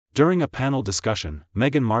During a panel discussion,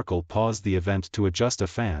 Meghan Markle paused the event to adjust a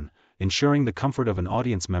fan, ensuring the comfort of an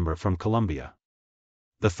audience member from Colombia.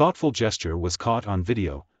 The thoughtful gesture was caught on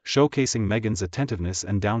video, showcasing Meghan's attentiveness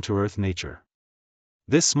and down-to-earth nature.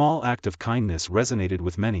 This small act of kindness resonated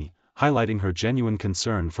with many, highlighting her genuine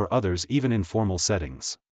concern for others even in formal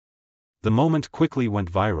settings. The moment quickly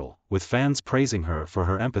went viral, with fans praising her for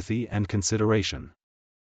her empathy and consideration.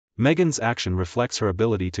 Meghan's action reflects her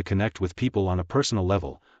ability to connect with people on a personal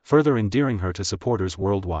level, further endearing her to supporters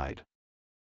worldwide.